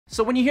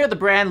So when you hear the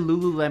brand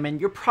Lululemon,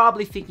 you're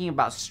probably thinking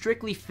about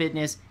strictly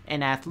fitness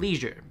and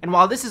athleisure. And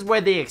while this is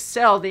where they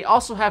excel, they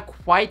also have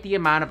quite the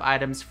amount of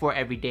items for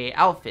everyday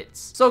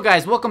outfits. So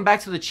guys, welcome back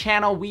to the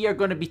channel. We are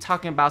going to be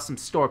talking about some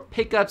store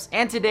pickups,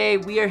 and today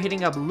we are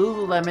hitting up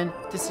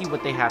Lululemon to see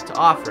what they have to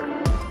offer.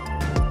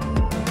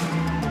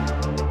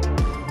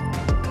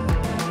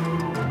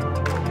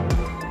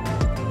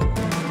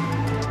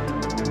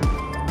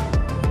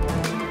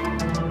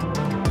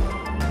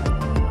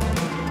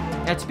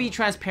 Now, to be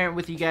transparent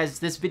with you guys,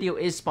 this video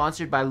is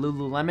sponsored by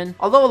Lululemon.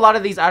 Although a lot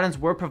of these items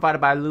were provided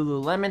by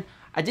Lululemon,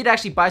 I did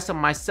actually buy some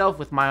myself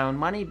with my own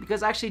money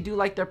because I actually do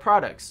like their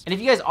products. And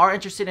if you guys are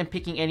interested in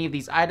picking any of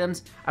these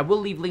items, I will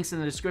leave links in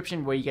the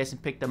description where you guys can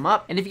pick them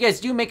up. And if you guys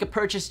do make a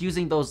purchase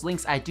using those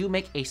links, I do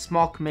make a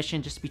small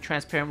commission, just to be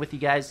transparent with you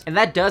guys. And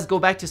that does go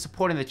back to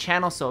supporting the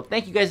channel, so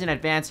thank you guys in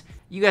advance.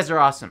 You guys are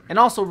awesome. And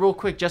also real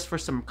quick, just for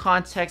some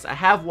context, I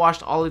have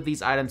washed all of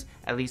these items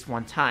at least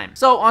one time.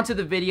 So onto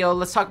the video,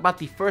 let's talk about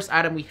the first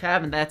item we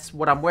have, and that's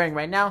what I'm wearing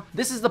right now.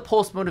 This is the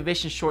Pulse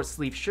Motivation short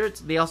sleeve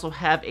shirts. They also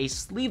have a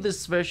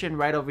sleeveless version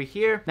right over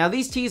here. Now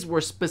these tees were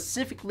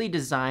specifically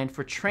designed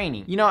for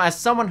training. You know, as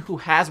someone who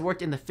has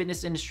worked in the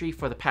fitness industry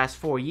for the past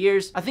 4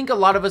 years, I think a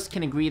lot of us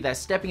can agree that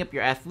stepping up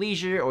your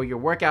athleisure or your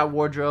workout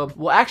wardrobe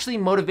will actually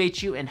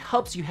motivate you and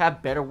helps you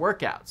have better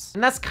workouts.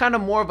 And that's kind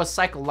of more of a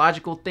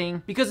psychological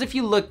thing, because if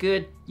you look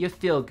good, you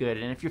feel good,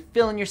 and if you're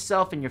feeling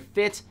yourself and you're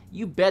fit,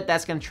 you bet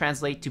that's going to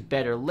translate to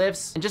better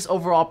lifts and just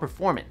overall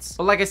performance.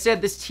 But like I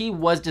said, this tee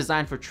was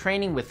designed for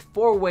training with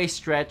 4-way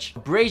stretch,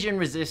 abrasion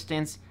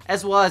resistance,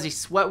 as well as a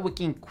sweat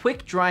wicking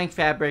quick drying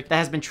fabric that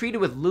has been treated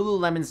with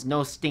Lululemon's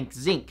no stink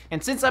zinc.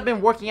 And since I've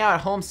been working out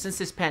at home since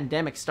this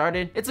pandemic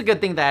started, it's a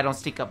good thing that I don't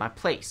stink up my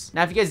place.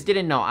 Now if you guys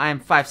didn't know, I am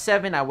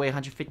 5'7", I weigh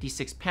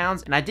 156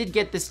 pounds, and I did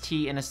get this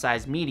tee in a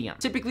size medium.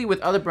 Typically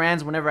with other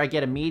brands, whenever I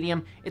get a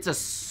medium, it's a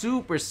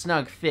super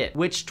snug fit,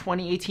 which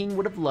 2018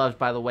 would have loved,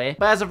 by the way.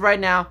 But as of right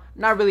now,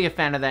 not really a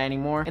fan of that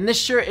anymore. And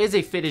this shirt is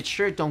a fitted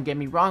shirt, don't get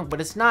me wrong,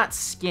 but it's not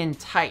skin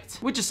tight,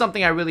 which is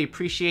something I really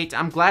appreciate.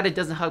 I'm glad it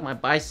doesn't hug my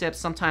biceps.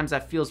 Sometimes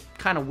that feels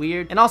kind of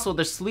weird. And also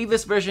the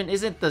sleeveless version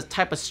isn't the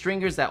type of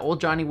stringers that old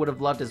Johnny would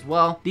have loved as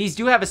well. These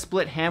do have a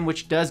split hem,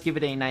 which does give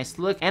it a nice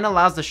look and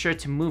allows the shirt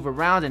to move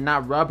around and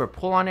not rub or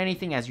pull on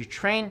anything as you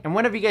train. And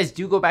whenever you guys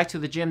do go back to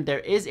the gym, there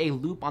is a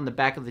loop on the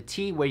back of the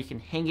tee where you can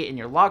hang it in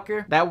your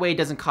locker. That way it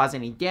doesn't cause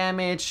any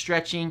damage,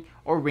 stretching,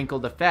 or wrinkle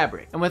the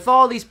fabric. And with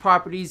all these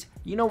properties,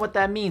 you know what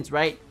that means,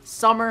 right?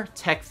 Summer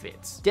tech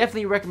fits.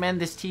 Definitely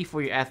recommend this tee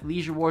for your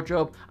athleisure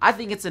wardrobe. I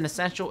think it's an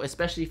essential,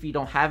 especially if you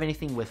don't have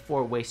anything with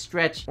 4-way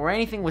stretch or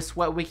anything with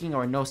sweat wicking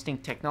or no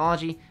stink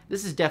technology.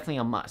 This is definitely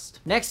a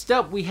must. Next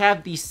up, we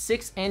have the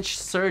 6-inch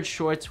serge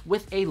shorts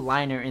with a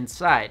liner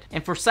inside.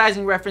 And for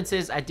sizing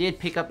references, I did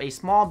pick up a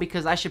small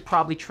because I should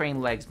probably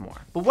train legs more.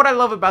 But what I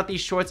love about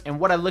these shorts and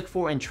what I look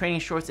for in training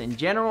shorts in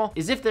general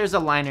is if there's a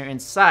liner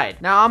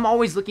inside. Now I'm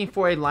always looking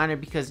for a liner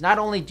because not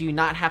only do you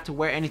not have to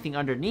wear anything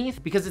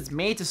underneath because it's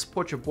made to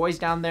support your boys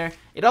down there,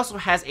 it also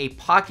has a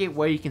pocket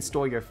where you can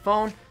store your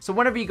phone. So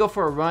whenever you go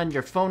for a run,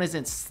 your phone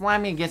isn't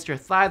slamming against your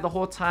thigh the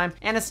whole time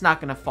and it's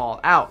not gonna fall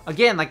out.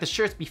 Again, like the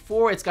shirts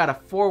before, it's got a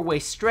 4-way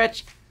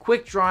stretch,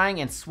 quick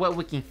drying, and sweat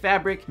wicking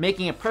fabric,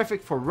 making it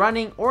perfect for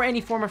running or any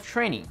form of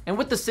training. And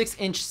with the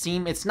 6-inch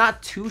seam, it's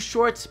not too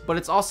short, but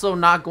it's also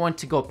not going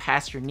to go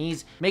past your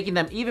knees, making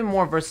them even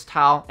more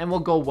versatile and will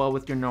go well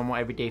with your normal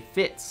everyday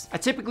fits. I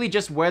typically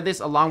just wear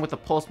this along with a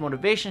Pulse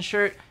Motivation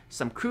shirt,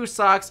 some crew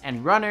socks,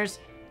 and runners.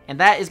 And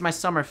that is my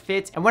summer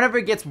fit. And whenever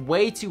it gets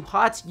way too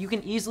hot, you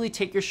can easily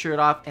take your shirt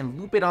off and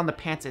loop it on the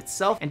pants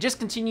itself and just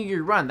continue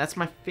your run. That's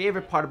my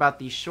favorite part about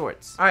these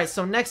shorts. Alright,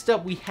 so next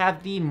up we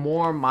have the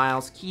More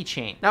Miles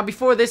keychain. Now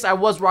before this, I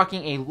was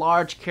rocking a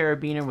large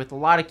carabiner with a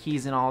lot of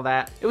keys and all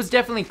that. It was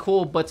definitely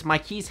cool, but my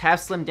keys have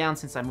slimmed down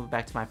since I moved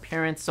back to my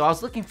parents, so I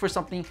was looking for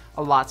something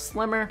a lot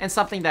slimmer and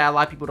something that a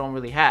lot of people don't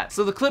really have.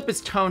 So the clip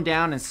is toned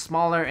down and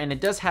smaller, and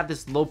it does have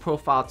this low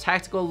profile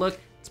tactical look.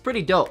 It's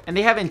pretty dope. And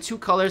they have it in 2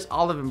 colors,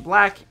 olive and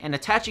black, and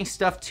attaching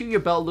stuff to your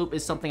belt loop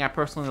is something I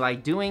personally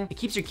like doing. It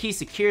keeps your key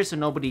secure so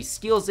nobody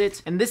steals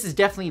it, and this is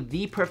definitely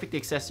the perfect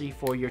accessory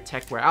for your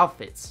techwear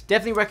outfits.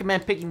 Definitely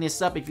recommend picking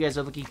this up if you guys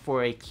are looking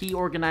for a key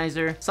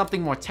organizer,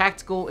 something more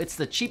tactical. It's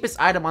the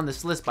cheapest item on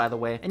this list, by the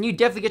way, and you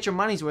definitely get your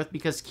money's worth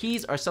because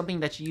keys are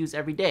something that you use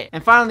every day.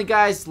 And finally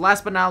guys,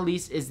 last but not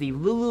least, is the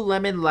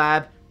Lululemon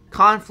Lab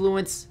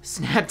Confluence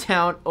snap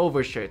down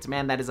overshirts.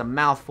 Man, that is a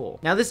mouthful.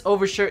 Now this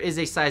overshirt is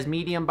a size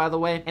medium, by the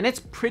way, and it's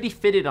pretty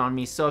fitted on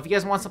me. So if you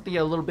guys want something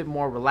a little bit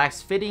more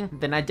relaxed fitting,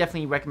 then I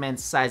definitely recommend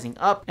sizing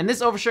up. And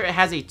this overshirt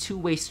has a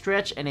 2-way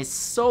stretch and is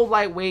so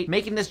lightweight,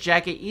 making this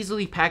jacket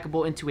easily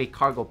packable into a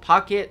cargo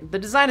pocket. The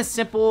design is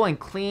simple and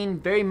clean,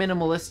 very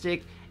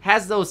minimalistic.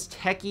 Has those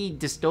techie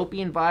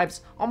dystopian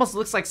vibes, almost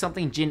looks like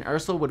something Jyn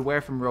Erso would wear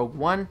from Rogue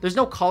One. There's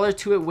no collar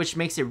to it, which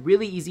makes it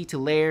really easy to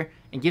layer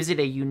and gives it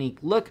a unique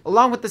look,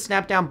 along with the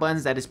snap down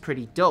buttons that is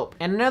pretty dope.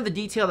 And another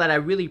detail that I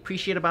really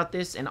appreciate about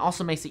this and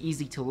also makes it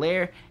easy to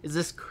layer is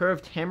this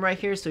curved hem right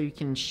here, so you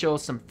can show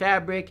some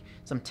fabric,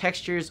 some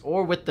textures,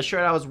 or with the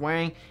shirt I was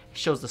wearing,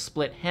 shows the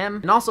split hem.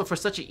 And also for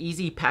such an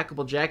easy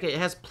packable jacket, it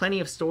has plenty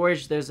of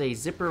storage. There's a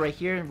zipper right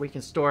here where you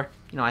can store,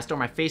 you know, I store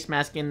my face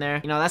mask in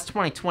there. You know, that's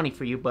 2020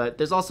 for you, but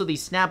there's also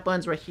these snap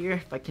buttons right here,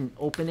 if I can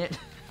open it.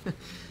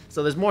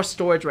 So there's more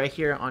storage right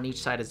here on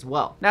each side as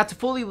well. Now to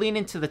fully lean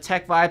into the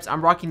tech vibes,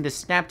 I'm rocking this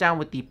snap down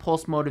with the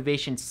Pulse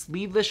Motivation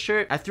sleeveless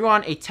shirt. I threw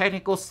on a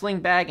technical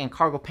sling bag and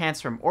cargo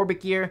pants from Orbit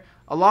Gear,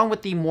 along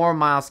with the More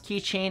Miles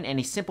keychain and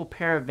a simple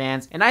pair of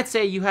Vans, and I'd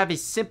say you have a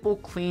simple,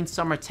 clean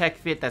summer tech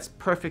fit that's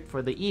perfect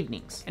for the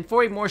evenings. And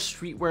for a more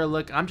streetwear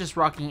look, I'm just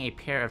rocking a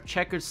pair of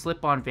checkered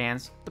slip-on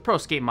Vans, the Pro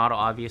Skate model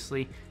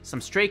obviously, some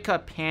straight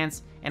cut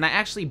pants, and I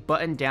actually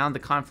buttoned down the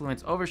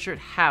Confluence overshirt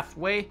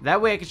halfway. That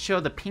way I could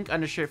show the pink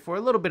undershirt for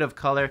a little bit of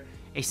color,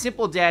 a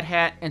simple dad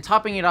hat, and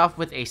topping it off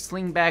with a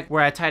sling bag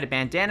where I tied a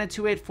bandana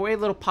to it for a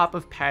little pop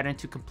of pattern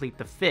to complete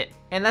the fit.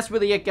 And that's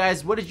really it,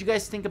 guys. What did you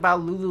guys think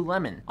about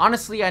Lululemon?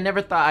 Honestly, I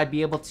never thought I'd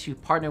be able to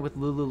partner with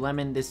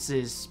Lululemon. This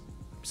is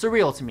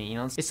surreal to me, you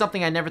know. It's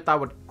something I never thought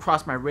would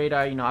cross my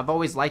radar. You know, I've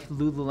always liked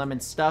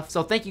Lululemon stuff.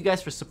 So thank you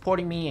guys for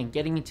supporting me and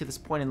getting me to this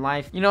point in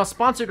life. You know,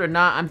 sponsored or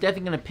not, I'm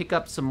definitely gonna pick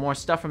up some more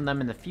stuff from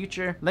them in the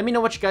future. Let me know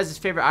what you guys'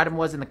 favorite item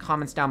was in the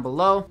comments down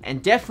below.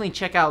 And definitely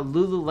check out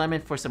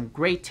Lululemon for some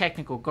great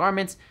technical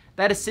garments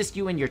that assist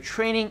you in your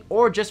training,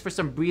 or just for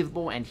some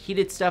breathable and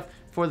heated stuff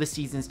for the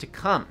seasons to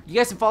come. You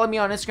guys can follow me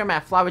on Instagram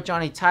at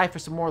FlyWithJohnnyTy for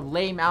some more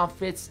lame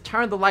outfits.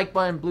 Turn the like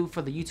button blue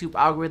for the YouTube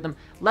algorithm.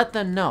 Let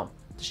them know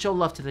to show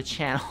love to the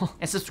channel.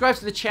 And subscribe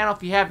to the channel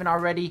if you haven't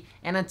already.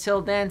 And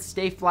until then,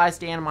 stay fly,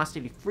 stay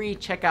animosity free.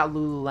 Check out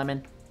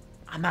Lululemon.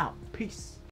 I'm out. Peace.